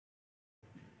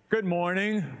Good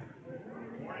morning.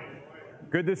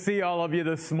 Good to see all of you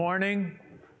this morning.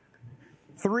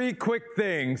 Three quick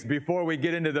things before we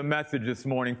get into the message this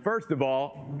morning. First of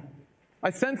all, I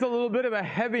sense a little bit of a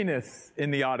heaviness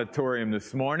in the auditorium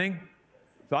this morning.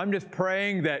 So I'm just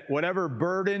praying that whatever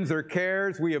burdens or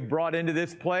cares we have brought into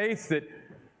this place, that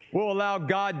we'll allow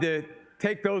God to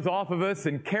take those off of us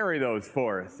and carry those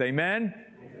for us. Amen?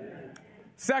 Amen.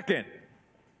 Second,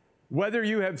 whether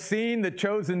you have seen the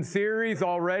Chosen series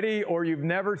already or you've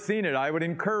never seen it, I would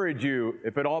encourage you,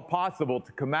 if at all possible,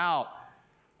 to come out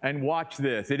and watch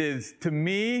this. It is, to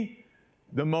me,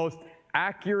 the most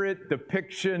accurate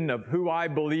depiction of who I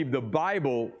believe the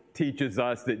Bible teaches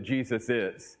us that Jesus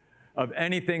is, of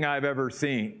anything I've ever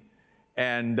seen.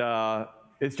 And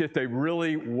it's just a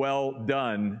really well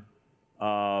done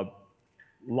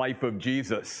life of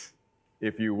Jesus,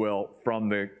 if you will, from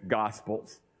the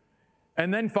Gospels.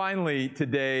 And then finally,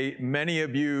 today, many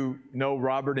of you know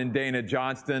Robert and Dana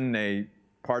Johnston, a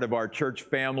part of our church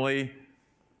family.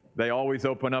 They always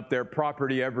open up their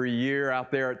property every year out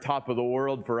there at Top of the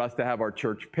World for us to have our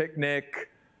church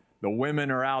picnic. The women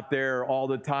are out there all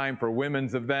the time for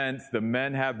women's events. The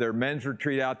men have their men's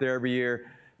retreat out there every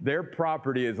year. Their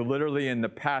property is literally in the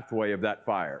pathway of that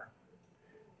fire.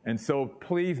 And so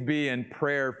please be in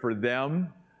prayer for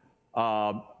them.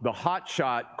 The Hot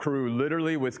Shot crew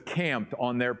literally was camped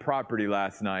on their property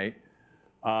last night.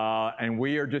 And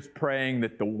we are just praying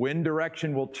that the wind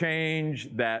direction will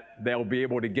change, that they'll be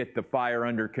able to get the fire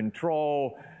under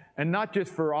control. And not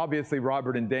just for, obviously,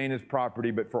 Robert and Dana's property,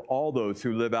 but for all those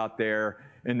who live out there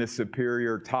in the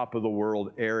Superior, Top of the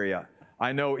World area.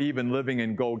 I know even living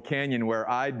in Gold Canyon where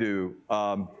I do,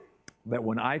 that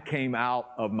when I came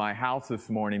out of my house this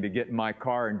morning to get in my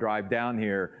car and drive down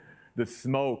here, the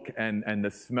smoke and the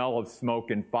smell of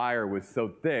smoke and fire was so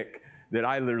thick that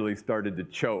I literally started to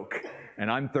choke.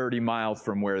 And I'm 30 miles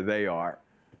from where they are.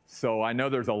 So I know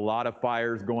there's a lot of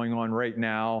fires going on right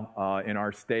now in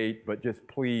our state, but just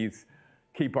please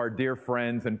keep our dear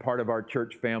friends and part of our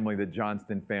church family, the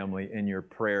Johnston family, in your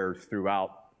prayers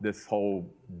throughout this whole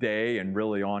day and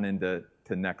really on into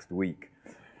next week.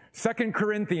 2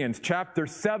 Corinthians chapter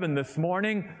 7 this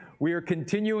morning. We are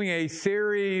continuing a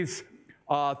series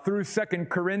through 2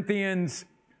 Corinthians,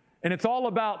 and it's all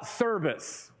about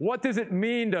service. What does it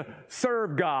mean to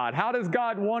serve God? How does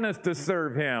God want us to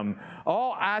serve Him?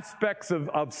 All aspects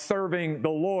of serving the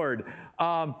Lord.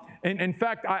 In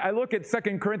fact, I look at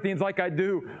 2 Corinthians like I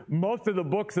do most of the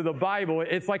books of the Bible.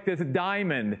 It's like this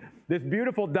diamond, this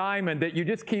beautiful diamond that you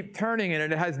just keep turning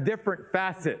and it has different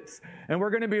facets. And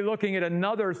we're going to be looking at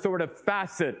another sort of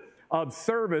facet of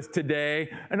service today,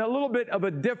 and a little bit of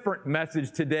a different message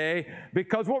today,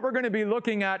 because what we're going to be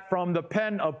looking at from the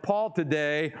pen of Paul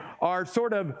today are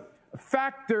sort of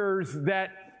factors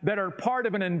that are part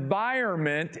of an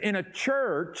environment in a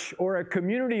church or a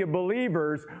community of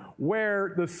believers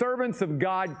where the servants of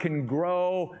God can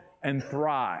grow and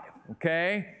thrive,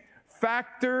 okay?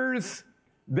 Factors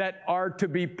that are to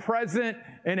be present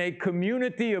in a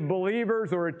community of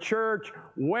believers or a church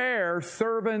where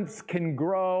servants can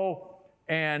grow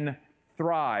and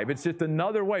thrive. It's just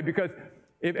another way, because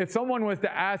if someone was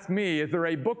to ask me, is there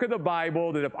a book of the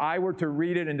Bible that if I were to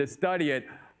read it and to study it,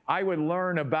 I would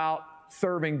learn about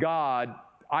serving God,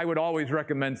 I would always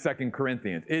recommend 2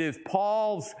 Corinthians. It is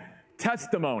Paul's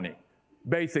testimony,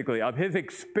 basically, of his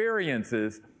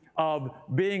experiences of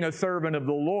being a servant of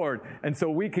the Lord. And so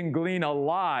we can glean a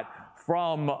lot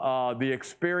from the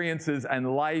experiences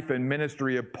and life and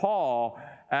ministry of Paul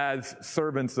as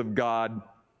servants of God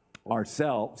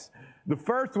ourselves. The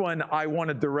first one I want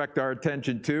to direct our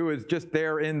attention to is just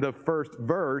there in the first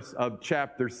verse of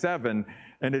chapter 7,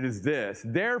 and it is this: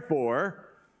 Therefore,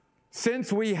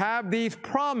 since we have these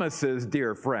promises,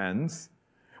 dear friends,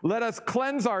 let us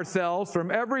cleanse ourselves from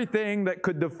everything that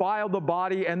could defile the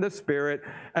body and the spirit,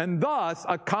 and thus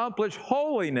accomplish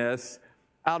holiness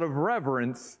out of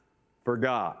reverence for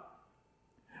God.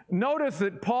 Notice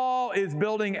that Paul is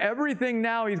building everything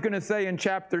now he's going to say in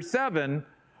chapter 7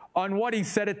 on what he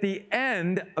said at the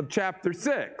end of chapter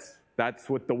 6. That's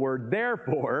what the word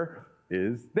therefore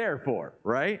is there for,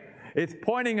 right? It's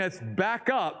pointing us back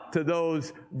up to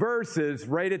those verses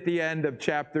right at the end of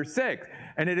chapter 6.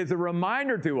 And it is a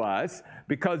reminder to us,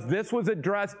 because this was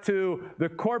addressed to the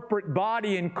corporate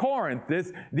body in Corinth.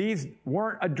 These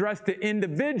weren't addressed to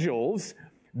individuals.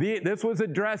 This was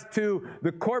addressed to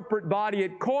the corporate body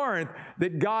at Corinth,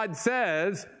 that God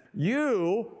says,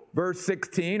 you, verse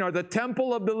 16, are the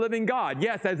temple of the living God.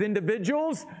 Yes, as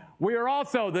individuals, we are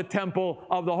also the temple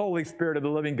of the Holy Spirit of the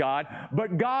living God,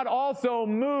 but God also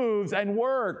moves and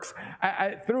works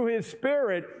through His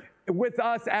Spirit with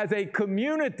us as a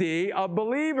community of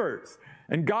believers.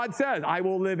 And God says, I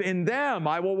will live in them.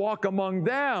 I will walk among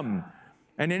them.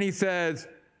 And then he says,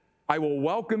 I will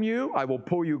welcome you. I will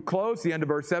pull you close. The end of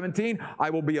verse 17. I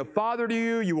will be a father to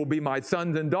you. You will be my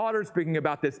sons and daughters, speaking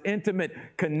about this intimate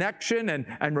connection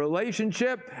and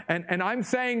relationship. And I'm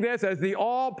saying this as the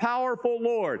all-powerful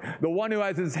Lord, the one who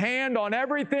has his hand on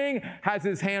everything, has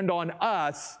his hand on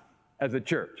us as a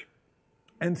church.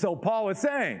 And so Paul is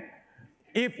saying,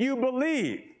 if you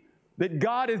believe that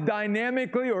God is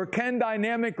dynamically or can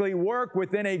dynamically work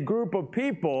within a group of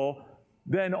people,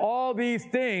 then all these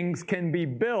things can be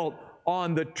built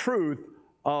on the truth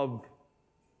of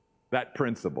that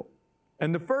principle.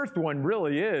 And the first one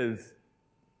really is,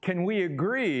 can we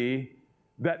agree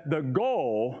that the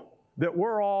goal that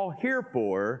we're all here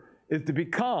for is to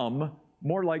become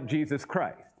more like Jesus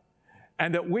Christ?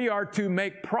 And that we are to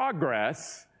make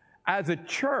progress as a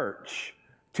church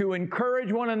to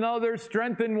encourage one another,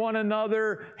 strengthen one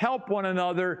another, help one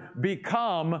another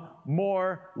become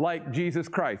more like Jesus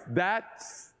Christ.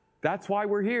 That's why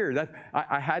we're here.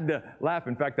 I had to laugh.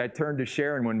 In fact, I turned to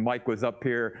Sharon when Mike was up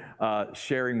here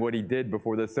sharing what he did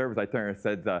before the service. I turned and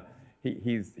said,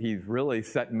 he's really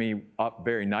set me up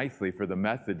very nicely for the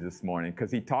message this morning,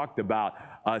 because he talked about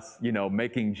us,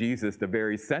 making Jesus the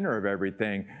very center of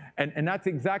everything. And that's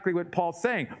exactly what Paul's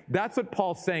saying. That's what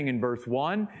Paul's saying in verse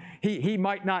 1. He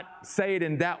might not say it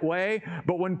in that way,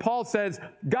 but when Paul says,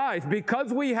 guys,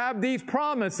 because we have these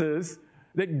promises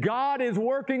that God is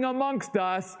working amongst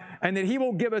us and that he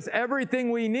will give us everything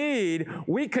we need,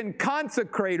 we can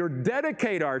consecrate or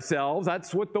dedicate ourselves.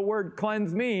 That's what the word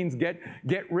cleanse means. Get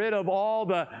rid of all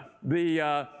the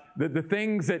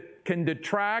things that can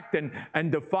detract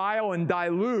and defile and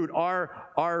dilute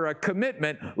our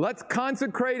commitment. Let's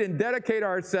consecrate and dedicate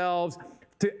ourselves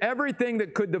to everything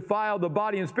that could defile the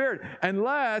body and spirit. And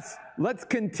let's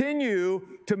continue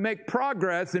to make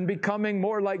progress in becoming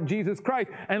more like Jesus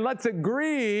Christ. And let's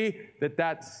agree that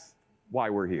that's why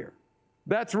we're here.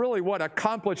 That's really what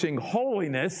accomplishing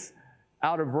holiness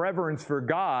out of reverence for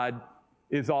God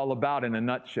is all about in a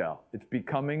nutshell. It's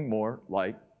becoming more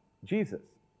like Jesus.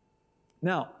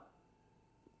 Now,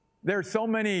 there are so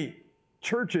many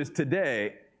churches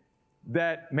today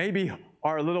that maybe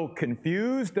are a little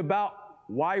confused about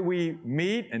why we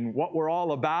meet and what we're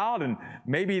all about, and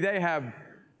maybe they have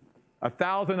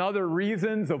 1,000 other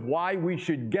reasons of why we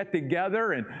should get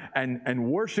together and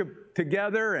worship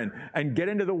together and get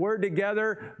into the Word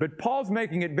together. But Paul's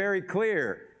making it very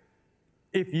clear.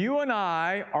 If you and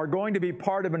I are going to be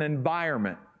part of an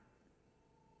environment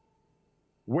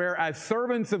where, as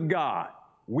servants of God,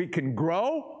 we can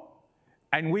grow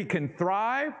and we can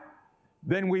thrive,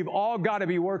 then we've all got to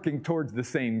be working towards the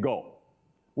same goal.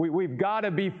 We've got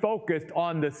to be focused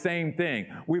on the same thing.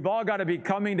 We've all got to be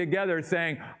coming together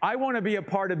saying, I want to be a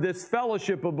part of this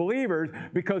fellowship of believers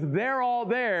because they're all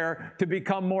there to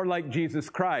become more like Jesus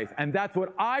Christ. And that's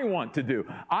what I want to do.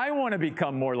 I want to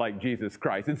become more like Jesus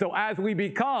Christ. And so as we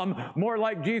become more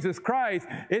like Jesus Christ,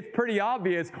 it's pretty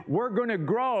obvious we're going to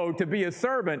grow to be a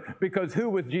servant, because who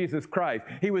was Jesus Christ?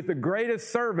 He was the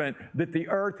greatest servant that the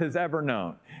earth has ever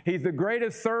known. He's the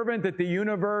greatest servant that the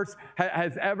universe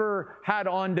has ever had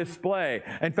on display.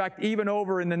 In fact, even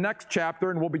over in the next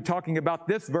chapter, and we'll be talking about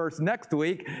this verse next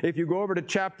week, if you go over to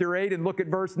chapter 8 and look at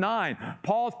verse 9,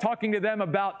 Paul's talking to them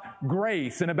about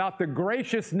grace and about the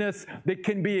graciousness that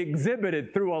can be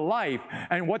exhibited through a life.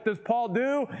 And what does Paul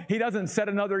do? He doesn't set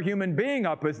another human being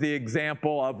up as the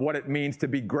example of what it means to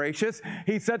be gracious.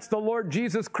 He sets the Lord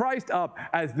Jesus Christ up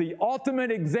as the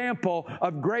ultimate example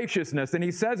of graciousness. And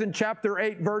he says in chapter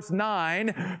 8, verse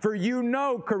 9, for you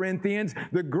know, Corinthians,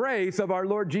 the grace of our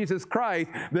Lord Jesus Christ,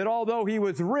 that although he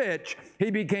was rich, he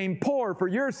became poor for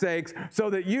your sakes, so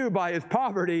that you by his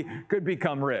poverty could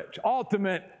become rich.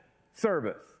 Ultimate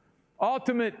service.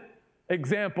 Ultimate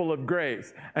example of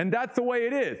grace. And that's the way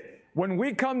it is. When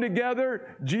we come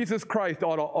together, Jesus Christ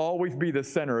ought to always be the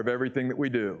center of everything that we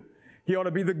do. He ought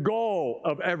to be the goal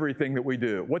of everything that we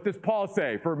do. What does Paul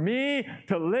say? For me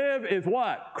to live is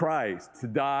what? Christ. To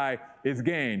die is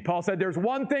gain. Paul said, there's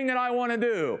one thing that I want to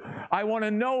do. I want to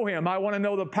know him. I want to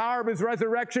know the power of his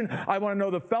resurrection. I want to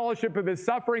know the fellowship of his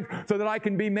sufferings so that I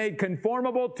can be made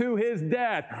conformable to his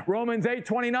death. Romans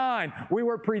 8:29, we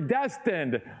were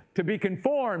predestined to be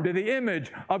conformed to the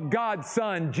image of God's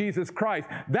Son, Jesus Christ.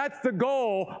 That's the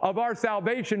goal of our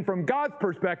salvation from God's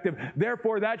perspective.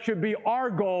 Therefore, that should be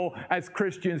our goal as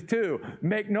Christians too.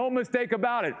 Make no mistake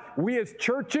about it. We as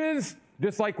churches,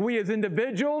 Just like we as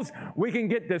individuals, we can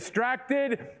get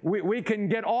distracted. We can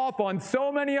get off on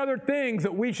so many other things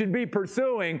that we should be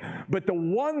pursuing. But the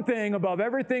one thing above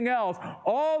everything else,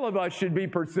 all of us should be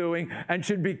pursuing and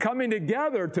should be coming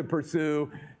together to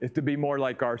pursue is to be more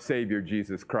like our Savior,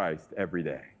 Jesus Christ, every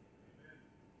day.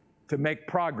 To make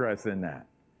progress in that.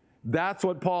 That's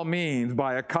what Paul means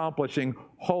by accomplishing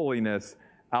holiness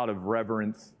out of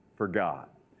reverence for God.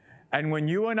 And when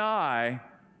you and I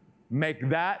make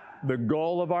that the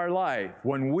goal of our life,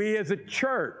 when we as a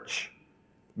church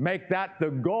make that the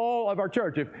goal of our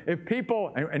church, if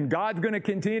people, and God's going to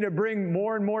continue to bring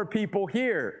more and more people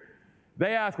here,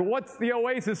 they ask, well, what's the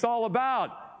Oasis all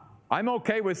about? I'm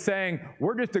okay with saying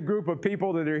we're just a group of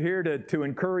people that are here to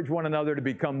encourage one another to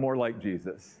become more like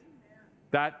Jesus.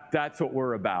 That's what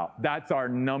we're about. That's our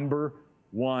number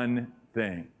one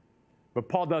thing. But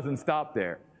Paul doesn't stop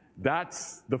there.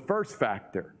 That's the first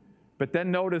factor. But then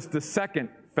notice the second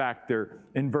factor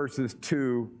in verses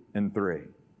 2 and 3.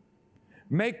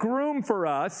 Make room for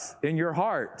us in your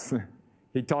hearts.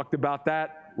 He talked about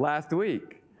that last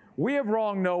week. We have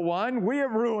wronged no one. We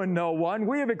have ruined no one.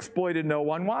 We have exploited no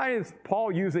one. Why is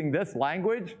Paul using this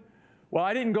language? Well,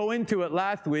 I didn't go into it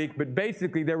last week, but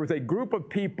basically there was a group of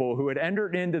people who had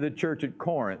entered into the church at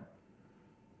Corinth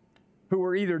who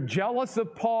were either jealous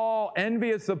of Paul,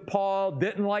 envious of Paul,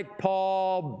 didn't like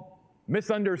Paul,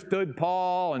 misunderstood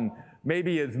Paul and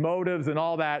maybe his motives and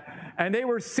all that. And they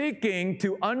were seeking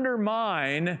to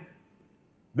undermine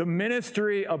the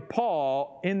ministry of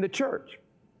Paul in the church.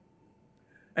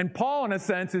 And Paul, in a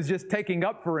sense, is just taking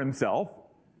up for himself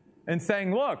and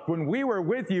saying, look, when we were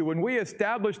with you, when we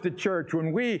established the church,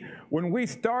 when we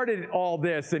started all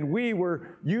this and we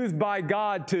were used by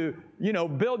God to,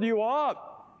 build you up,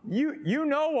 you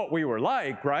know what we were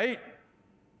like, right?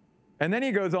 And then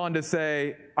he goes on to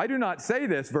say, I do not say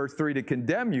this, verse 3, to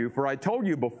condemn you, for I told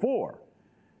you before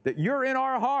that you're in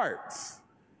our hearts,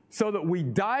 so that we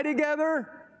die together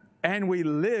and we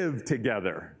live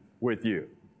together with you.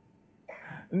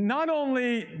 Not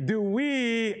only do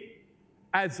we,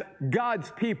 as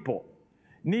God's people,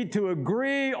 need to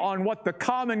agree on what the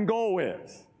common goal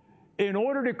is in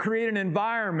order to create an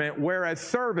environment where as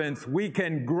servants we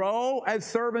can grow as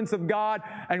servants of God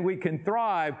and we can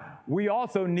thrive, we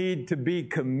also need to be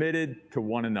committed to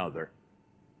one another.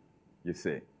 You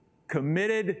see,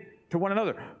 committed to one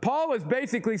another. Paul is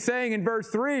basically saying in verse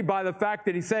 3 by the fact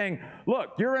that he's saying, look,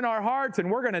 you're in our hearts and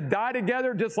we're going to die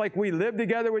together just like we live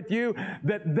together with you,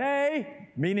 that they,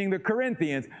 meaning the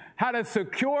Corinthians, had a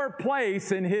secure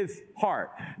place in his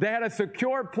heart. They had a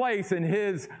secure place in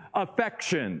his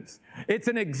affections. It's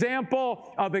an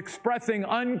example of expressing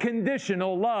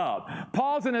unconditional love.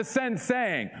 Paul's in a sense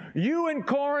saying, you in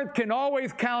Corinth can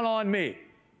always count on me.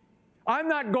 I'm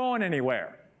not going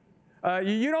anywhere.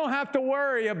 You don't have to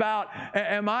worry about,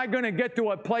 am I going to get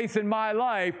to a place in my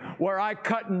life where I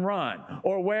cut and run,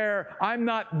 or where I'm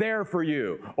not there for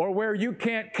you, or where you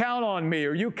can't count on me,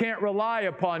 or you can't rely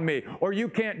upon me, or you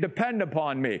can't depend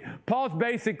upon me. Paul's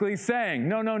basically saying,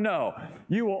 no,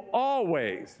 you will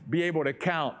always be able to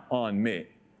count on me.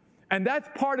 And that's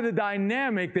part of the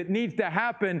dynamic that needs to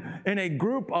happen in a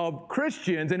group of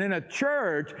Christians and in a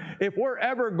church if we're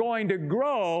ever going to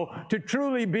grow to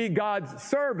truly be God's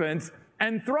servants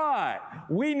and thrive.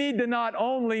 We need to not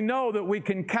only know that we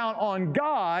can count on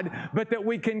God, but that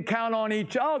we can count on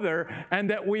each other and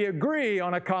that we agree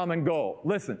on a common goal.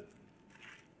 Listen.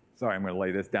 Sorry, I'm going to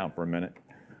lay this down for a minute.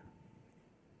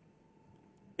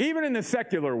 Even in the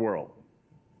secular world,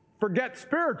 forget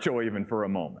spiritual even for a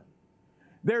moment.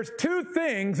 There's two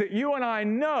things that you and I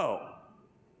know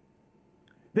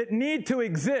that need to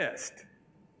exist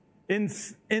in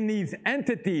these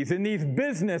entities, in these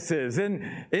businesses, in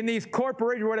these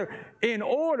corporations, whatever, in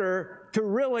order to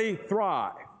really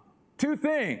thrive. Two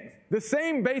things. The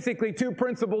same basically two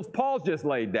principles Paul's just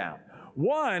laid down.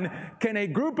 One, can a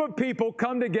group of people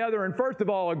come together and first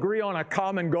of all agree on a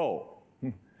common goal?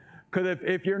 Because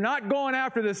if you're not going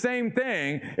after the same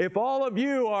thing, if all of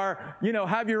you are,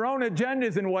 have your own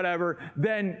agendas and whatever,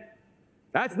 then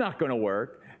that's not going to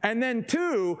work. And then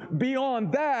two,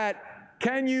 beyond that,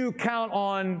 can you count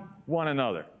on one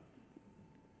another?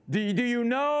 Do you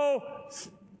know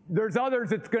there's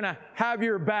others that's going to have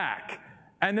your back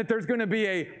and that there's going to be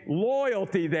a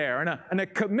loyalty there and a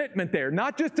commitment there,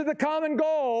 not just to the common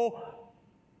goal,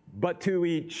 but to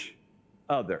each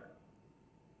other?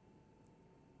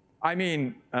 I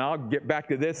mean, and I'll get back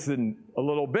to this in a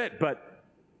little bit, but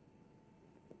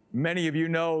many of you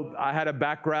know I had a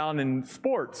background in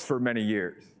sports for many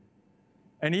years.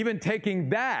 And even taking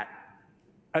that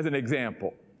as an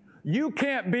example, you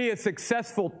can't be a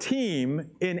successful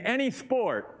team in any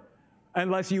sport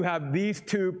unless you have these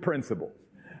two principles.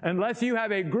 Unless you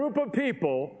have a group of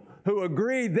people who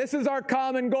agree this is our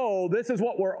common goal, this is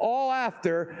what we're all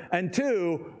after, and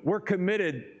two, we're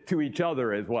committed to each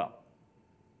other as well.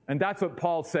 And that's what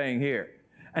Paul's saying here.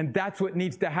 And that's what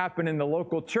needs to happen in the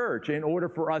local church in order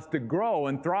for us to grow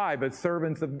and thrive as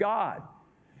servants of God.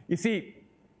 You see,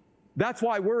 that's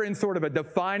why we're in sort of a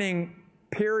defining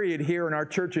period here in our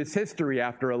church's history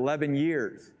after 11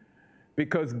 years.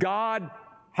 Because God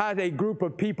had a group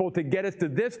of people to get us to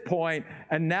this point,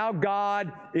 and now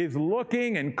God is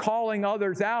looking and calling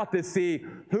others out to see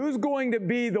who's going to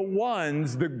be the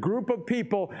ones, the group of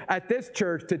people at this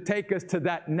church to take us to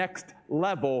that next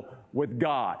level with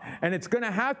God. And it's going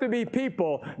to have to be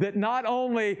people that not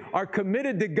only are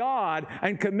committed to God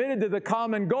and committed to the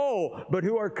common goal, but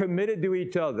who are committed to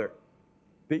each other.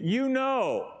 That you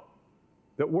know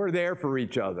that we're there for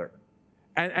each other,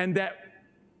 and that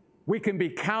we can be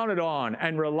counted on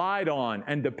and relied on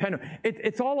and dependent.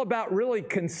 It's all about really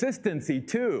consistency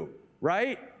too,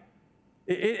 right?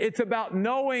 It's about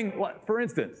knowing, for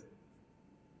instance,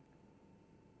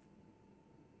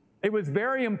 it was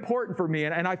very important for me,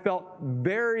 and I felt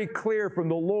very clear from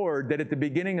the Lord that at the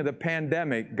beginning of the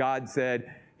pandemic, God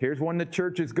said, here's what the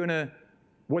church is going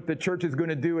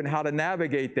to do and how to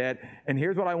navigate that, and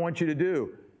here's what I want you to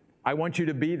do. I want you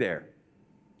to be there.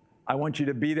 I want you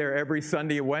to be there every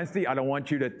Sunday and Wednesday. I don't want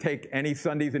you to take any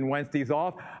Sundays and Wednesdays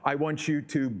off. I want you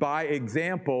to, by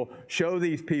example, show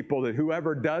these people that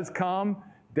whoever does come,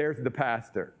 there's the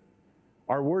pastor.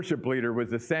 Our worship leader was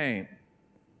the same.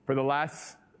 For the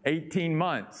last 18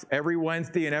 months, every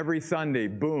Wednesday and every Sunday,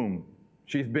 boom,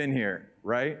 she's been here,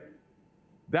 right?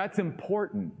 That's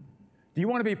important. Do you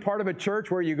want to be part of a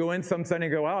church where you go in some Sunday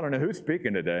and go, I don't know who's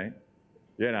speaking today?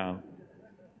 You know.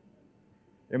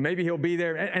 And maybe he'll be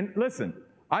there. And listen,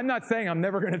 I'm not saying I'm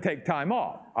never going to take time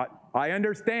off. I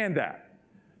understand that.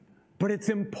 But it's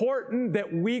important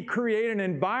that we create an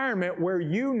environment where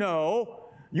you know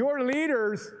your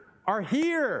leaders are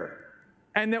here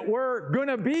and that we're going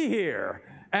to be here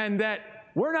and that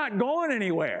we're not going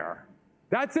anywhere.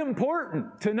 That's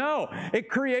important to know. It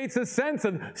creates a sense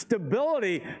of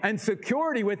stability and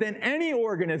security within any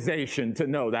organization to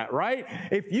know that, right?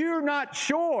 If you're not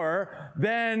sure,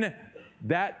 then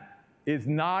that is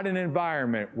not an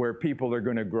environment where people are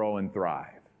going to grow and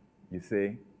thrive, you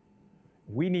see?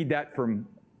 We need that from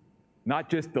not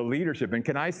just the leadership. And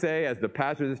can I say, as the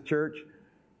pastor of this church,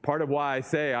 part of why I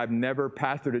say I've never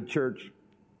pastored a church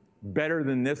better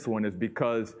than this one is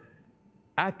because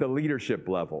at the leadership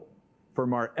level,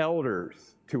 from our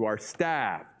elders to our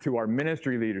staff to our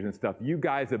ministry leaders and stuff, you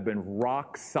guys have been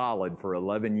rock solid for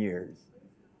 11 years.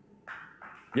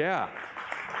 Yeah,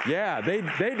 they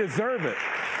deserve it.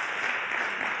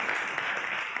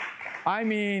 I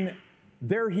mean,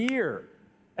 they're here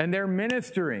and they're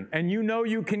ministering, and you know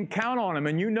you can count on them,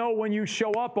 and you know when you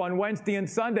show up on Wednesday and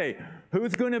Sunday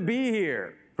who's going to be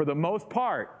here for the most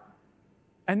part.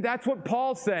 And that's what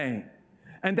Paul's saying.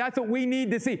 And that's what we need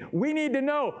to see. We need to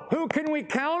know, who can we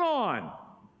count on?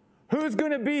 Who's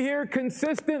going to be here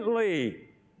consistently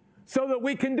so that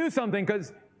we can do something?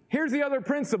 Because here's the other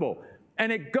principle,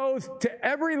 and it goes to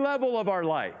every level of our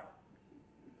life.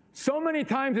 So many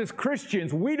times as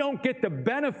Christians, we don't get the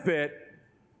benefit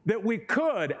that we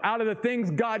could out of the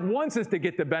things God wants us to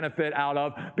get the benefit out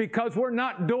of because we're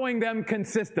not doing them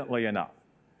consistently enough.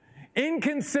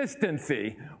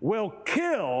 Inconsistency will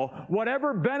kill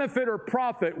whatever benefit or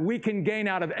profit we can gain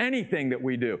out of anything that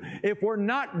we do. If we're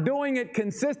not doing it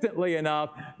consistently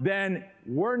enough, then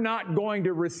we're not going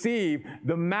to receive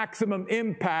the maximum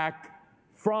impact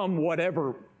from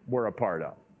whatever we're a part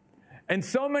of. And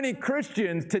so many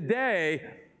Christians today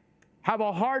have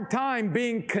a hard time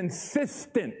being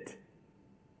consistent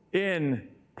in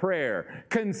prayer,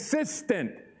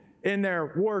 consistent in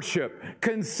their worship,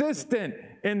 consistent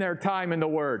in their time in the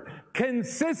Word,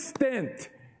 consistent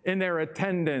in their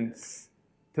attendance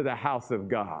to the house of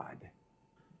God.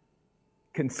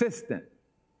 Consistent.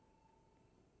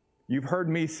 You've heard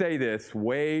me say this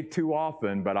way too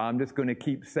often, but I'm just going to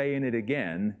keep saying it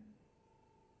again.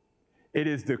 It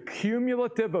is the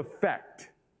cumulative effect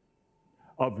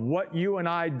of what you and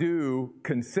I do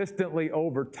consistently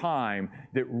over time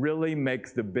that really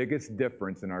makes the biggest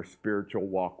difference in our spiritual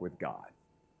walk with God.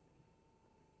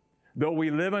 Though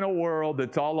we live in a world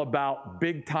that's all about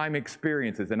big-time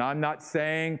experiences, and I'm not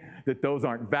saying that those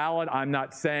aren't valid. I'm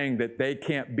not saying that they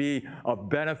can't be of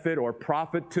benefit or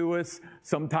profit to us,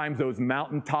 sometimes those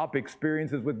mountaintop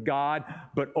experiences with God,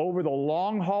 but over the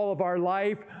long haul of our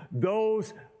life,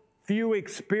 those few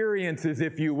experiences,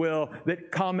 if you will,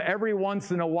 that come every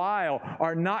once in a while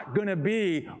are not going to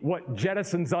be what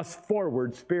jettisons us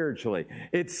forward spiritually.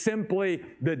 It's simply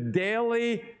the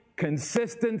daily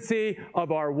consistency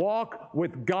of our walk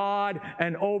with God,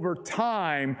 and over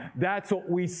time, that's what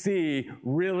we see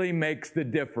really makes the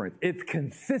difference. It's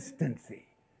consistency.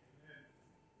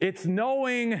 It's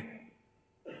knowing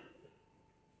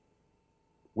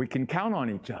we can count on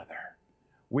each other.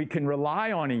 We can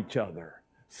rely on each other.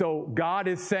 So God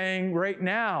is saying right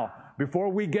now, before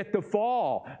we get to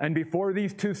fall and before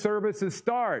these two services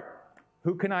start,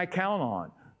 who can I count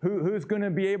on? Who's going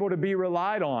to be able to be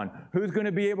relied on? Who's going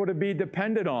to be able to be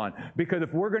depended on? Because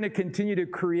if we're going to continue to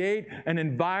create an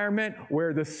environment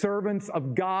where the servants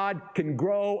of God can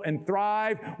grow and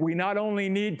thrive, we not only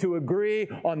need to agree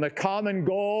on the common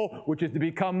goal, which is to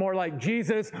become more like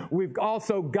Jesus, we've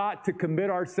also got to commit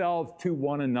ourselves to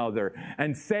one another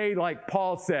and say, like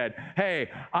Paul said, hey,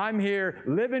 I'm here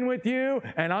living with you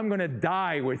and I'm going to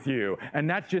die with you. And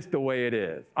that's just the way it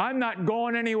is. I'm not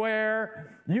going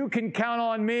anywhere. You can count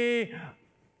on me.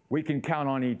 We can count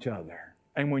on each other.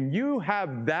 And when you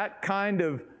have that kind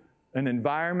of an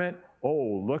environment,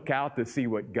 oh, look out to see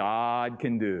what God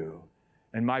can do.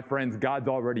 And my friends, God's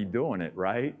already doing it,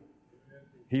 right?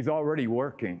 He's already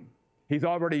working. He's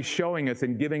already showing us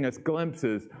and giving us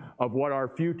glimpses of what our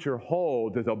future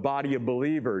holds as a body of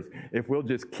believers if we'll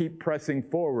just keep pressing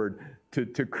forward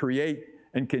to create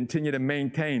and continue to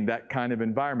maintain that kind of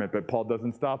environment. But Paul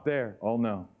doesn't stop there. Oh,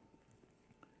 no.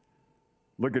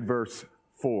 Look at verse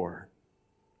 4.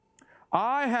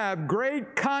 I have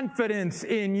great confidence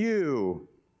in you.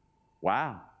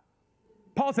 Wow.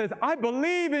 Paul says, I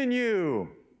believe in you.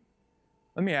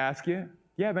 Let me ask you, do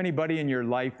you have anybody in your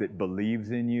life that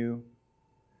believes in you?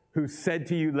 Who said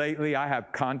to you lately, I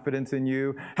have confidence in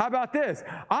you? How about this?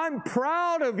 I'm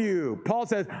proud of you. Paul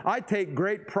says, I take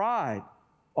great pride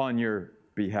on your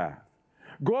behalf.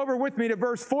 Go over with me to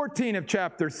verse 14 of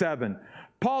chapter 7.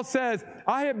 Paul says,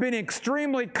 I have been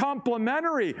extremely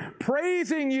complimentary,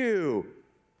 praising you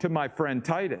to my friend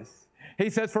Titus. He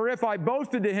says, for if I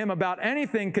boasted to him about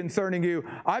anything concerning you,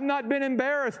 I've not been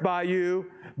embarrassed by you,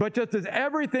 but just as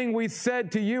everything we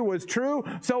said to you was true,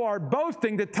 so our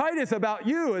boasting to Titus about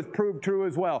you has proved true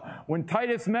as well. When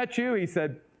Titus met you, he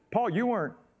said, Paul, you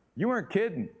weren't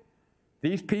kidding.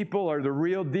 These people are the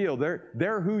real deal.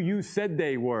 They're who you said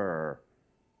they were.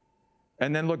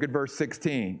 And then look at verse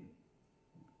 16.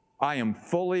 I am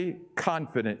fully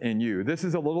confident in you. This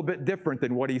is a little bit different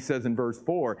than what he says in verse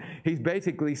 4. He's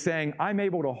basically saying, I'm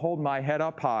able to hold my head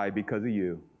up high because of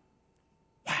you.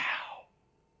 Wow.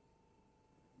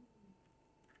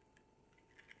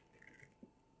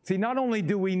 See, not only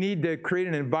do we need to create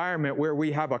an environment where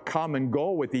we have a common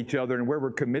goal with each other and where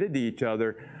we're committed to each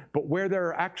other, but where there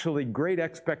are actually great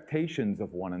expectations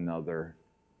of one another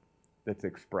that's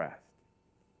expressed.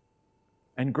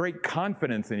 And great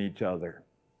confidence in each other.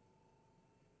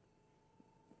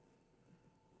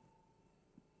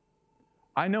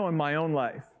 I know in my own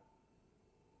life,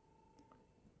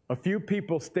 a few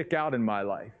people stick out in my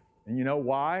life. And you know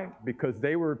why? Because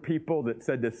they were people that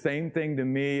said the same thing to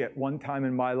me at one time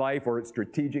in my life or at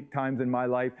strategic times in my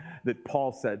life that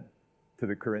Paul said to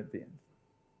the Corinthians.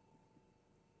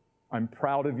 I'm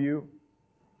proud of you.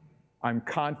 I'm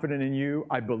confident in you.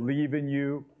 I believe in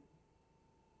you.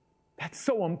 That's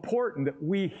so important that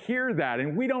we hear that,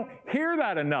 and we don't hear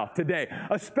that enough today,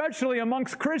 especially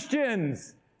amongst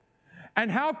Christians. And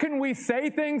how can we say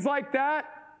things like that?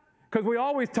 Because we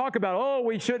always talk about, oh,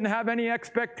 we shouldn't have any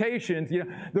expectations. You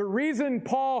know, the reason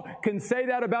Paul can say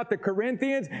that about the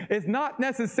Corinthians is not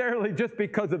necessarily just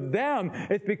because of them.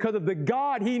 It's because of the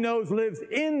God he knows lives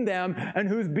in them and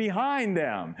who's behind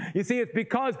them. You see, it's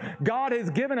because God has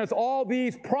given us all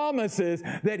these promises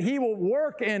that he will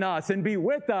work in us and be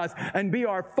with us and be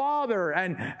our Father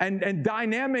and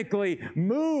dynamically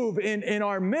move in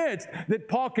our midst, that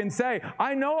Paul can say,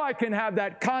 I know I can have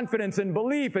that confidence and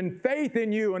belief and faith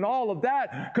in you and all of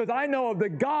that, because I know of the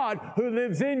God who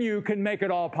lives in you can make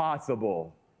it all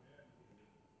possible.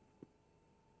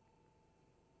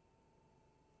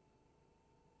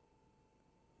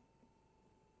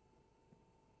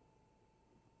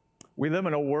 We live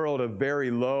in a world of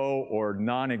very low or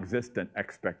non-existent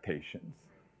expectations.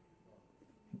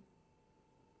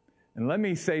 And let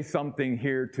me say something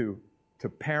here to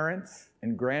parents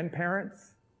and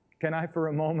grandparents. Can I for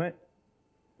a moment?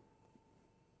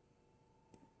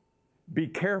 Be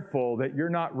careful that you're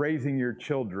not raising your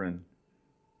children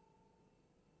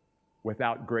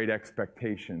without great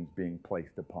expectations being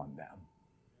placed upon them.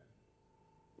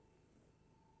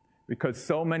 Because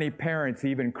so many parents,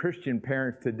 even Christian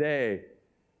parents today,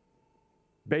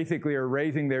 basically are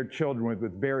raising their children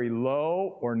with very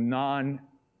low or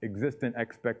non-existent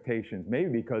expectations, maybe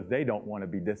because they don't want to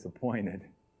be disappointed.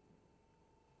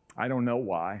 I don't know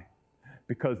why.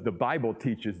 Because the Bible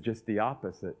teaches just the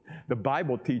opposite. The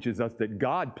Bible teaches us that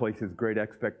God places great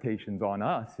expectations on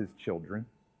us, His children.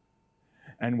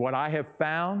 And what I have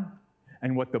found,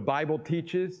 and what the Bible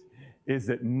teaches, is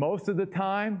that most of the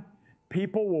time,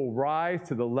 people will rise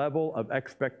to the level of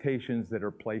expectations that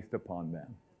are placed upon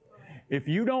them. If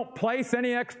you don't place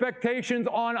any expectations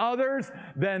on others,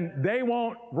 then they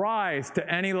won't rise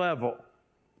to any level.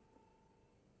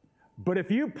 But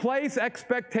if you place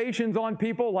expectations on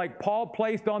people like Paul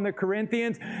placed on the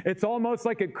Corinthians, it's almost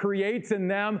like it creates in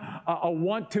them a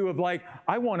want to of like,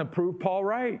 I want to prove Paul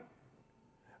right.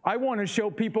 I want to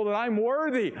show people that I'm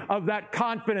worthy of that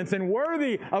confidence and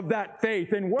worthy of that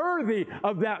faith and worthy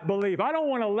of that belief. I don't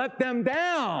want to let them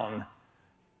down.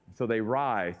 So they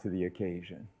rise to the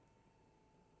occasion.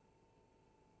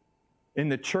 In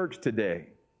the church today,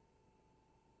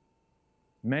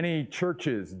 many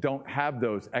churches don't have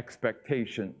those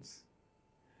expectations.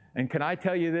 And can I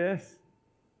tell you this?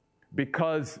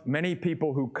 Because many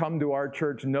people who come to our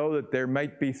church know that there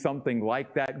might be something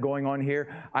like that going on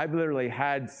here. I've literally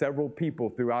had several people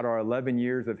throughout our 11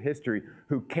 years of history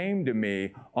who came to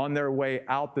me on their way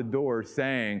out the door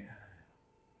saying,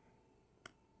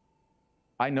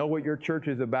 I know what your church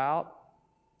is about,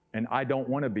 and I don't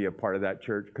want to be a part of that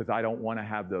church because I don't want to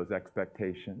have those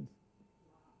expectations.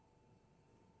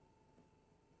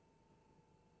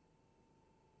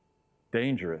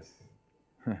 Dangerous.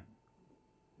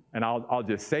 And I'll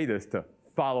just say this to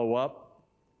follow up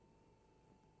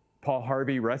Paul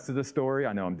Harvey, rest of the story.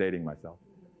 I know I'm dating myself.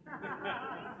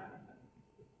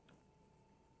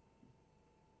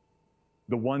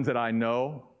 The ones that I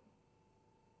know,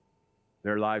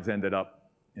 their lives ended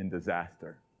up in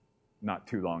disaster not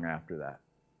too long after that.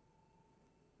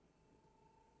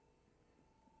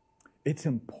 It's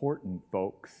important,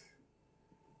 folks,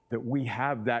 that we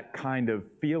have that kind of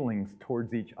feelings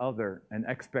towards each other and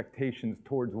expectations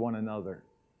towards one another.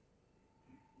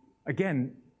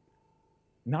 Again,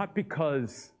 not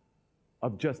because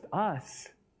of just us,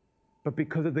 but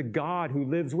because of the God who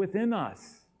lives within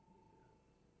us.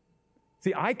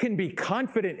 See, I can be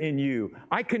confident in you.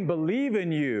 I can believe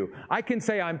in you. I can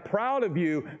say I'm proud of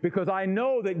you because I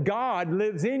know that God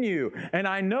lives in you. And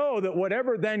I know that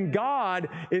whatever then God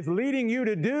is leading you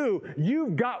to do,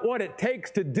 you've got what it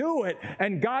takes to do it.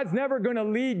 And God's never going to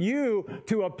lead you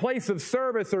to a place of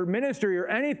service or ministry or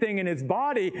anything in His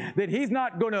body that He's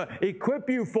not going to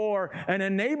equip you for and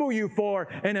enable you for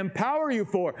and empower you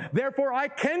for. Therefore, I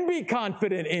can be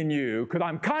confident in you because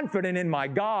I'm confident in my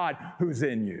God who's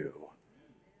in you.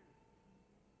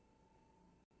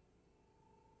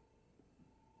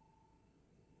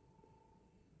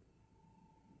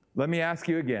 Let me ask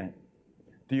you again,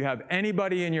 do you have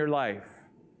anybody in your life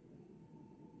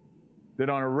that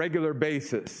on a regular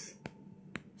basis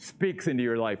speaks into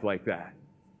your life like that?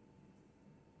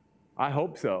 I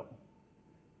hope so.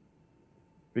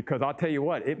 Because I'll tell you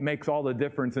what, it makes all the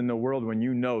difference in the world when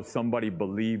you know somebody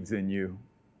believes in you,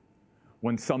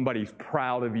 when somebody's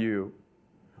proud of you,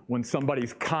 when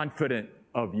somebody's confident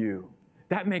of you.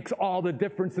 That makes all the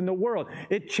difference in the world.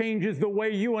 It changes the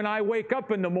way you and I wake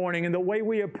up in the morning and the way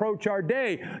we approach our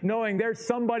day, knowing there's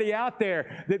somebody out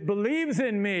there that believes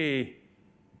in me.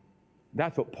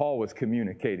 That's what Paul was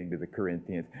communicating to the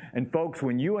Corinthians. And folks,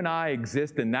 when you and I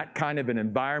exist in that kind of an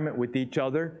environment with each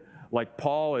other, like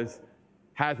Paul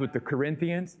has with the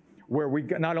Corinthians, where we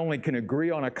not only can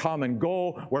agree on a common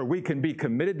goal, where we can be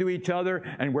committed to each other,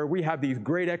 and where we have these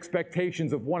great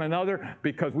expectations of one another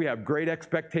because we have great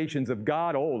expectations of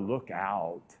God, oh, look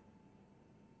out.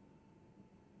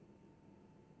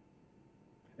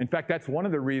 In fact, that's one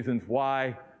of the reasons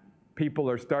why people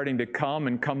are starting to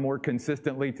come more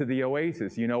consistently to the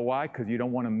Oasis. You know why? Because you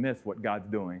don't want to miss what God's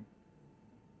doing.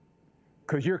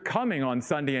 Because you're coming on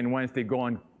Sunday and Wednesday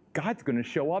going, God's going to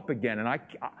show up again, and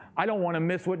I don't want to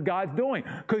miss what God's doing.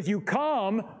 Because you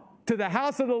come to the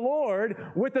house of the Lord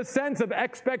with a sense of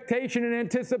expectation and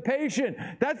anticipation.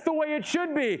 That's the way it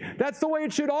should be. That's the way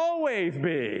it should always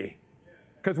be.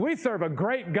 Because we serve a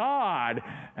great God,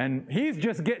 and He's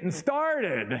just getting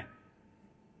started.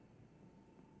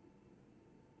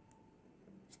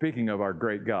 Speaking of our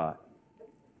great God,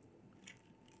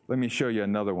 let me show you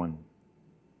another one.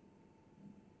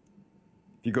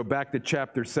 If you go back to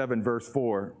chapter 7, verse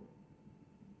 4,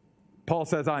 Paul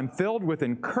says, I'm filled with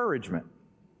encouragement.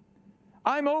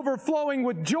 I'm overflowing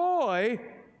with joy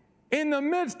in the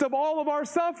midst of all of our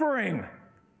suffering.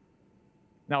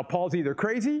 Now, Paul's either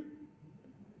crazy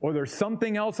or there's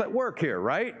something else at work here,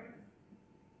 right?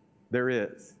 there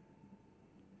is.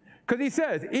 Because he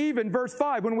says, even verse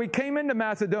 5, when we came into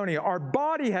Macedonia, our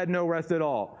body had no rest at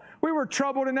all. We were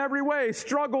troubled in every way,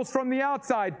 struggles from the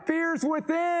outside, fears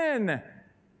within.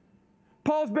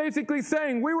 Paul's basically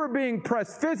saying we were being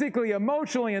pressed physically,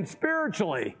 emotionally, and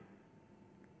spiritually.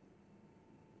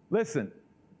 Listen,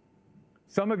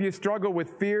 some of you struggle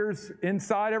with fears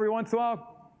inside every once in a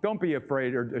while. Don't be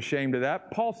afraid or ashamed of that.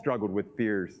 Paul struggled with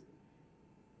fears.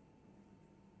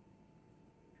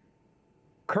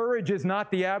 Courage is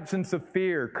not the absence of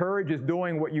fear. Courage is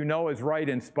doing what you know is right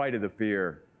in spite of the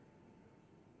fear.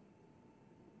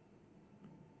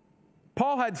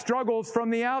 Paul had struggles from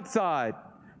the outside.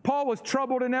 Paul was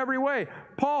troubled in every way.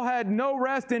 Paul had no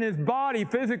rest in his body,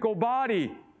 physical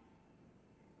body.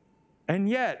 And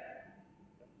yet,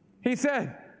 he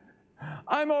said,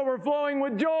 I'm overflowing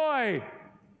with joy.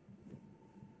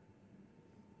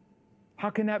 How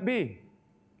can that be?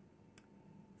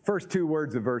 First two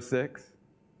words of verse 6.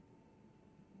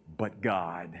 But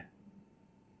God.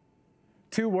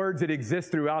 Two words that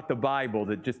exist throughout the Bible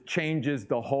that just changes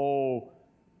the whole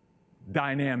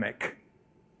dynamic,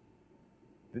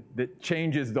 that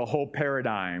changes the whole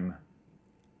paradigm.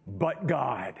 But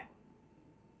God.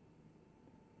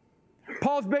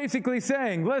 Paul's basically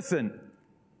saying, listen,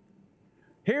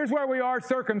 here's where we are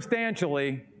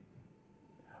circumstantially,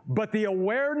 but the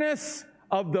awareness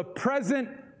of the present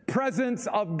presence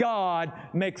of God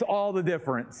makes all the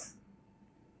difference.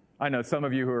 I know some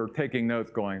of you who are taking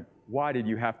notes going, why did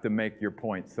you have to make your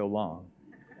point so long?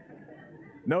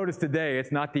 Notice today,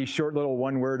 it's not these short little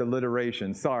one-word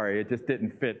alliterations. Sorry, it just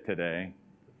didn't fit today.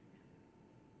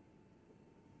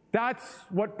 That's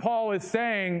what Paul is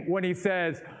saying when he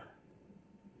says,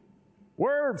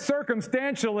 we're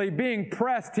circumstantially being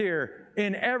pressed here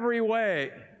in every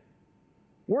way.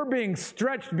 We're being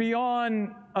stretched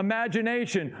beyond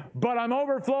imagination, but I'm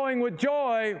overflowing with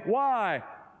joy. Why?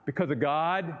 Because of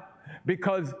God.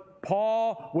 Because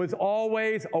Paul was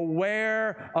always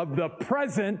aware of the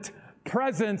present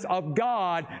presence of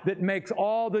God that makes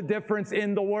all the difference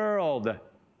in the world.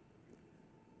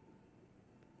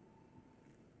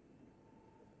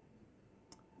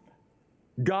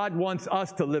 God wants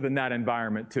us to live in that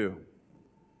environment too.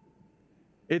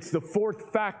 It's the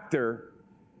fourth factor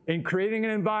in creating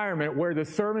an environment where the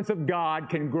servants of God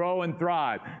can grow and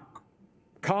thrive.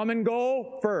 Common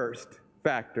goal, first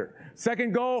factor.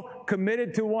 Second goal,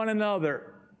 committed to one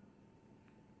another.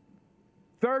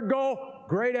 Third goal,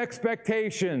 great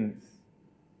expectations.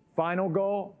 Final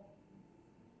goal,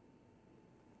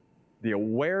 the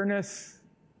awareness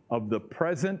of the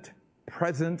present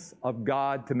presence of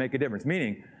God to make a difference.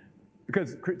 Meaning,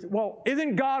 because, well,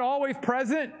 isn't God always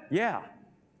present? Yeah,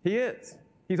 He is.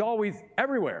 He's always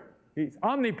everywhere. He's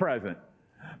omnipresent.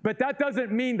 But that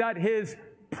doesn't mean that His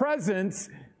presence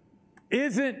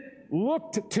isn't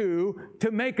looked to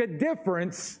make a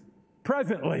difference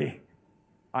presently.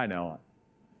 I know.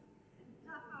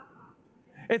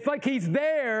 It's like He's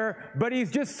there, but He's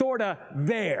just sort of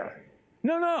there.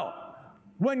 No.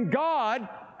 When God,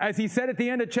 as He said at the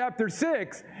end of chapter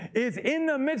 6, is in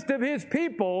the midst of His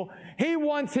people, He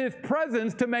wants His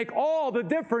presence to make all the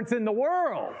difference in the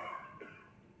world.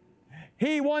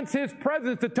 He wants His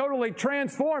presence to totally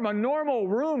transform a normal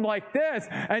room like this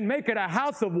and make it a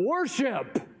house of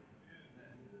worship.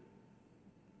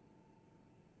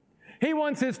 He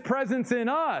wants His presence in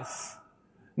us,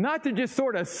 not to just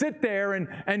sort of sit there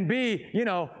and be,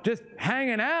 just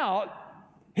hanging out.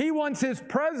 He wants His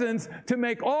presence to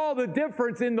make all the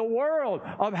difference in the world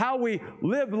of how we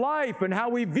live life and how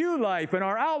we view life and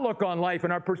our outlook on life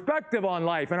and our perspective on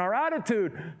life and our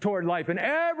attitude toward life and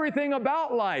everything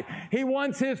about life. He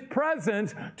wants His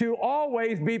presence to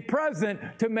always be present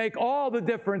to make all the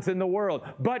difference in the world.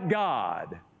 But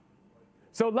God.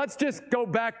 So let's just go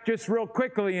back just real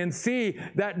quickly and see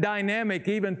that dynamic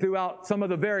even throughout some of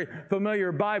the very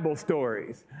familiar Bible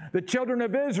stories. The children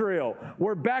of Israel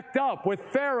were backed up with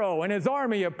Pharaoh and his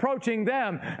army approaching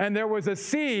them, and there was a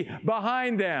sea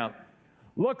behind them.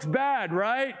 Looks bad,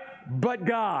 right? But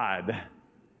God.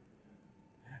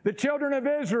 The children of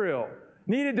Israel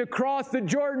needed to cross the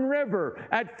Jordan River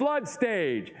at flood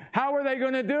stage. How were they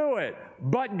going to do it?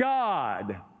 But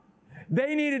God.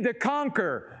 They needed to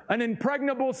conquer an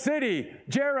impregnable city,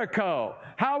 Jericho.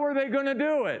 How were they going to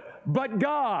do it? But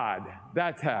God.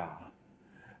 That's how.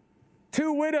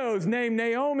 Two widows named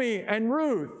Naomi and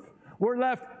Ruth were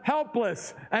left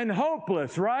helpless and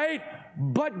hopeless, right?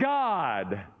 But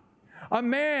God. A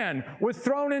man was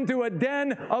thrown into a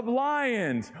den of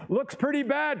lions. Looks pretty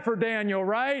bad for Daniel,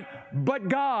 right? But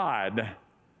God.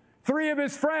 3 of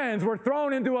his friends were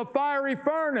thrown into a fiery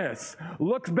furnace.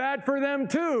 Looks bad for them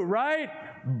too, right?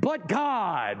 but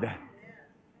God.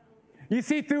 You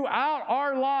see, throughout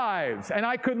our lives, and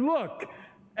I could look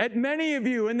at many of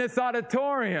you in this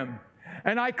auditorium,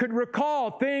 and I could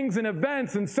recall things and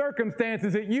events and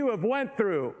circumstances that you have went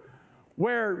through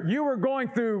where you were going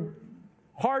through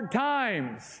hard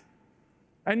times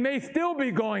and may still be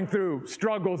going through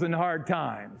struggles and hard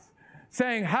times,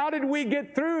 saying, how did we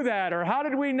get through that, or how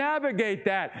did we navigate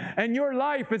that? And your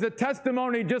life is a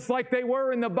testimony, just like they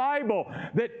were in the Bible,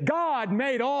 that God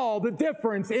made all the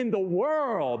difference in the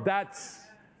world. That's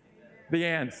the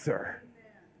answer.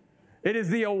 It is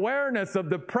the awareness of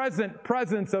the present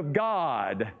presence of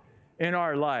God in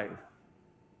our life,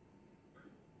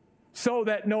 so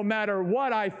that no matter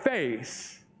what I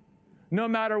face, no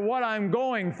matter what I'm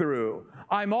going through,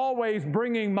 I'm always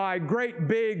bringing my great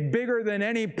big, bigger than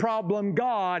any problem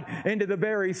God into the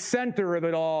very center of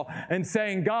it all and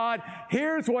saying, God,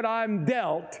 here's what I'm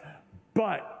dealt,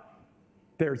 but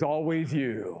there's always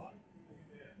you.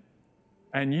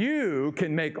 And you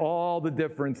can make all the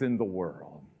difference in the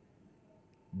world.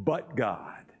 But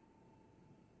God.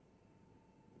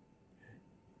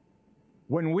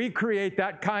 When we create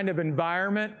that kind of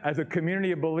environment as a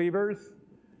community of believers,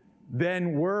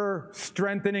 then we're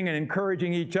strengthening and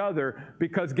encouraging each other,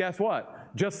 because guess what?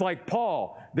 Just like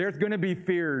Paul, there's going to be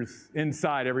fears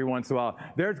inside every once in a while.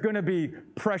 There's going to be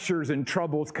pressures and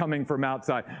troubles coming from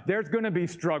outside. There's going to be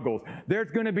struggles.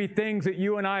 There's going to be things that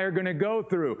you and I are going to go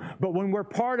through. But when we're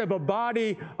part of a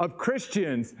body of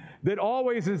Christians that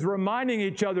always is reminding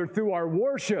each other through our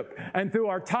worship and through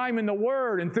our time in the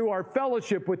Word and through our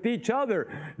fellowship with each other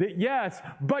that yes,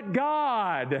 but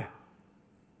God,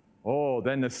 oh,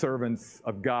 then the servants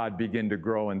of God begin to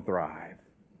grow and thrive.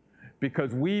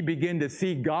 Because we begin to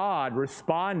see God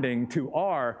responding to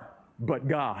our but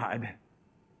God.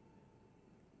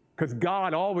 Because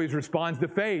God always responds to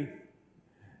faith.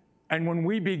 And when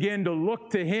we begin to look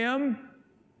to Him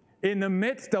in the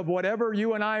midst of whatever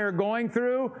you and I are going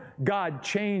through, God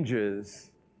changes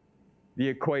the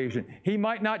equation. He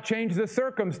might not change the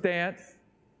circumstance,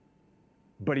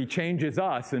 but He changes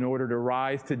us in order to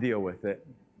rise to deal with it.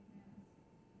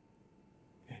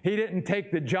 He didn't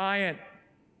take the giant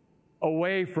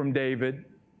away from David.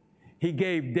 He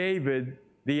gave David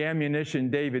the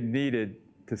ammunition David needed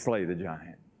to slay the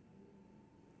giant.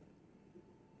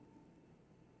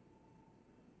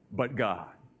 But God.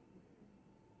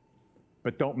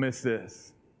 But don't miss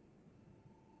this.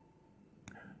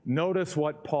 Notice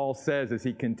what Paul says as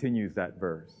he continues that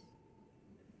verse.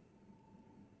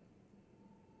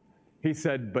 He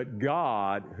said, but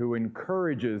God who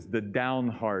encourages the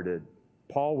downhearted.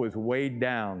 Paul was weighed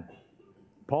down.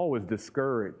 Paul was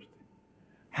discouraged.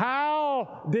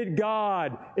 How did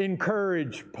God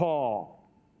encourage Paul?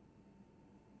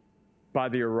 By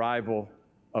the arrival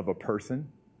of a person?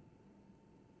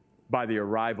 By the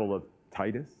arrival of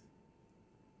Titus?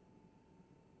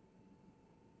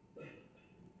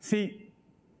 See,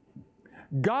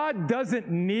 God doesn't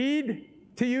need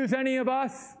to use any of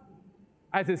us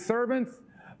as His servants,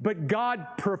 but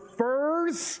God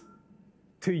prefers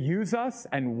to use us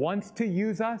and wants to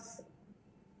use us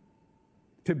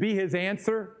to be His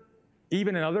answer,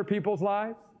 even in other people's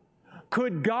lives?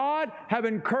 Could God have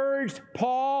encouraged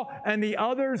Paul and the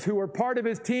others who were part of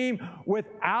His team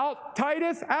without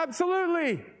Titus?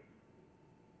 Absolutely.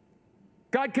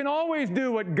 God can always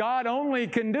do what God only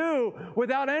can do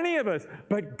without any of us.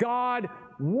 But God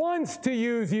wants to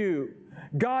use you.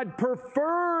 God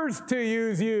prefers to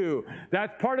use you.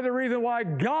 That's part of the reason why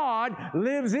God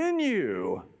lives in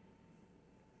you.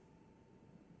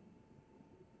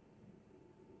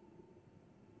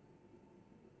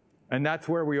 And that's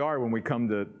where we are when we come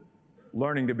to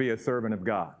learning to be a servant of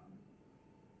God.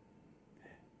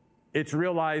 It's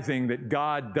realizing that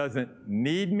God doesn't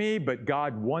need me, but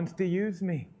God wants to use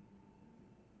me.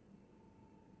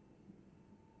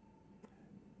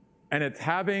 And it's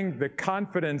having the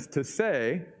confidence to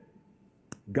say,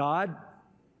 God,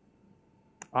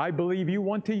 I believe you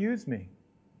want to use me.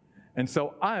 And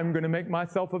so I'm going to make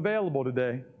myself available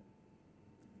today.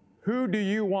 Who do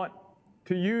you want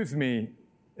to use me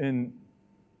in?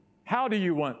 How do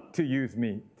you want to use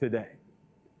me today?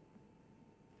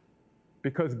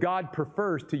 Because God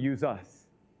prefers to use us.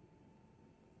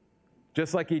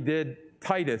 Just like He did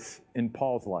Titus in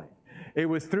Paul's life. It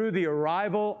was through the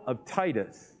arrival of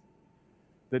Titus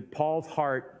that Paul's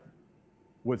heart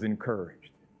was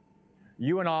encouraged.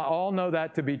 You and I all know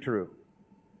that to be true.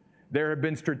 There have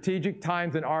been strategic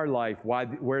times in our life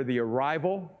where the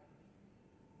arrival,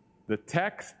 the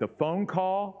text, the phone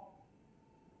call,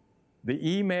 the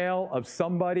email of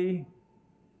somebody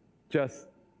just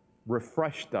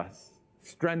refreshed us,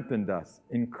 strengthened us,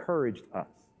 encouraged us.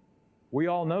 We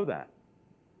all know that.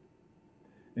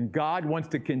 And God wants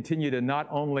to continue to not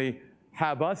only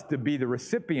have us to be the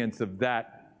recipients of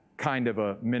that kind of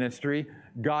a ministry,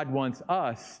 God wants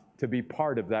us to be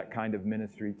part of that kind of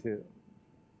ministry too.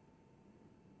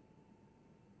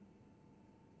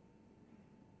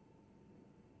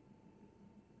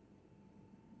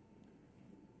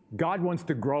 God wants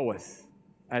to grow us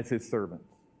as His servants.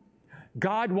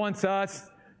 God wants us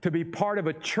to be part of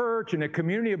a church and a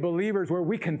community of believers where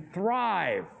we can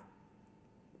thrive.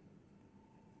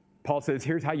 Paul says,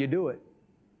 here's how you do it.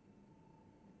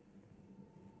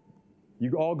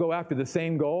 You all go after the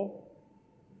same goal.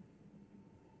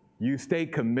 You stay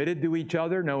committed to each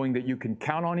other, knowing that you can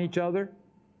count on each other.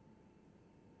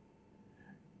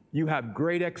 You have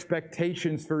great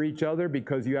expectations for each other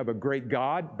because you have a great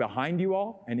God behind you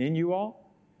all and in you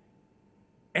all.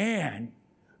 And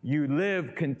you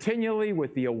live continually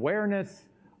with the awareness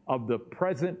of the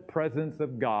present presence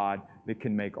of God that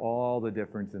can make all the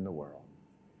difference in the world.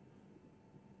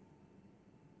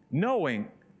 Knowing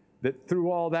that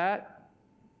through all that,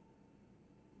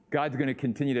 God's going to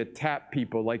continue to tap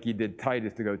people like He did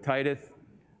Titus to go, Titus,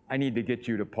 I need to get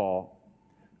you to Paul.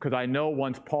 Because I know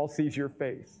once Paul sees your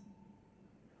face,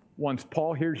 once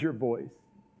Paul hears your voice,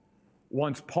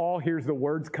 once Paul hears the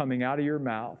words coming out of your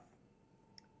mouth,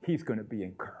 he's going to be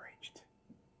encouraged.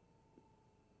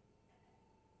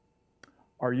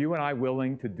 Are you and I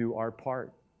willing to do our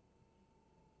part?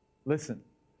 Listen,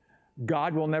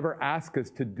 God will never ask us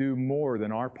to do more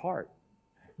than our part.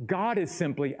 God is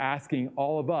simply asking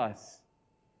all of us,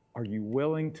 are you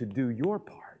willing to do your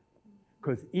part?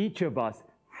 Because each of us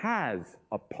has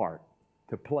a part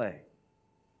to play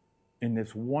in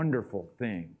this wonderful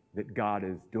thing that God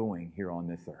is doing here on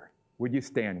this earth. Would you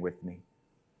stand with me?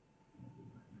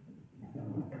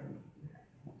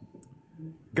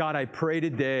 God, I pray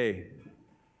today,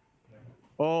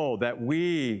 that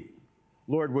we,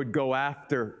 Lord, would go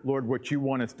after, Lord, what you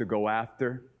want us to go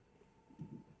after.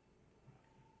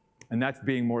 And that's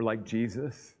being more like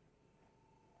Jesus.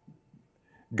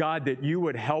 God, that you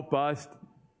would help us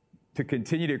to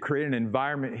continue to create an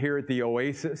environment here at the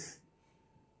Oasis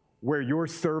where your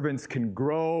servants can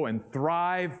grow and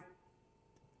thrive,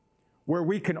 where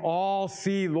we can all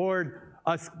see, Lord,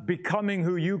 us becoming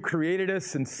who you created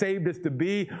us and saved us to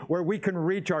be, where we can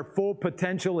reach our full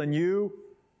potential in you.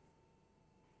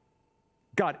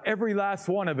 God, every last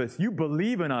one of us, you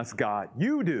believe in us, God.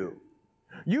 You do.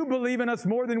 You believe in us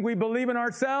more than we believe in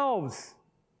ourselves.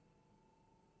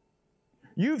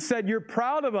 You've said you're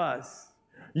proud of us.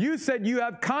 You said you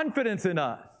have confidence in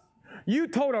us. You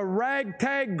told a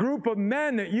ragtag group of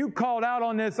men that you called out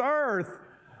on this earth,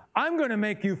 I'm going to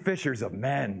make you fishers of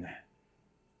men.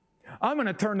 I'm going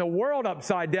to turn the world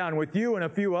upside down with you and a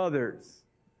few others.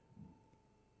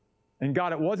 And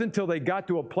God, it wasn't until they got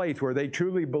to a place where they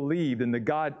truly believed in the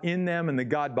God in them and the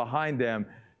God behind them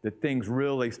that things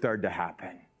really started to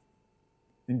happen.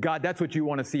 And God, that's what you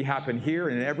want to see happen here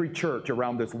and in every church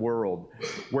around this world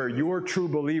where your true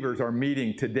believers are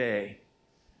meeting today.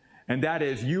 And that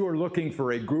is, you are looking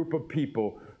for a group of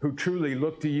people who truly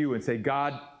look to you and say,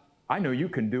 God, I know you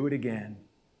can do it again.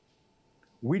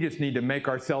 We just need to make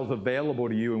ourselves available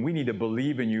to you, and we need to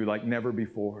believe in you like never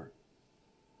before.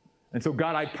 And so,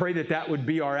 God, I pray that that would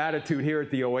be our attitude here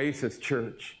at the Oasis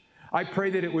Church. I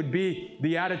pray that it would be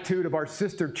the attitude of our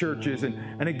sister churches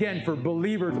and again, for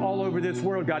believers all over this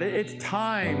world, God. It's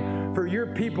time for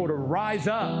your people to rise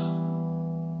up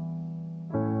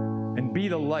and be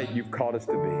the light you've called us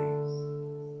to be.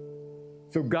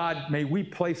 So, God, may we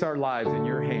place our lives in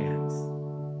your hands.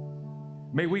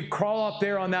 May we crawl up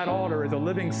there on that altar as a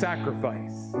living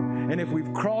sacrifice. And if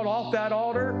we've crawled off that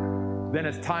altar, then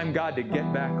it's time, God, to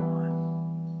get back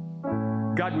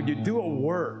on. God, would you do a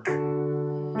work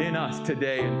in us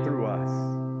today and through us?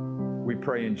 We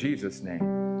pray in Jesus'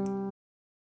 name.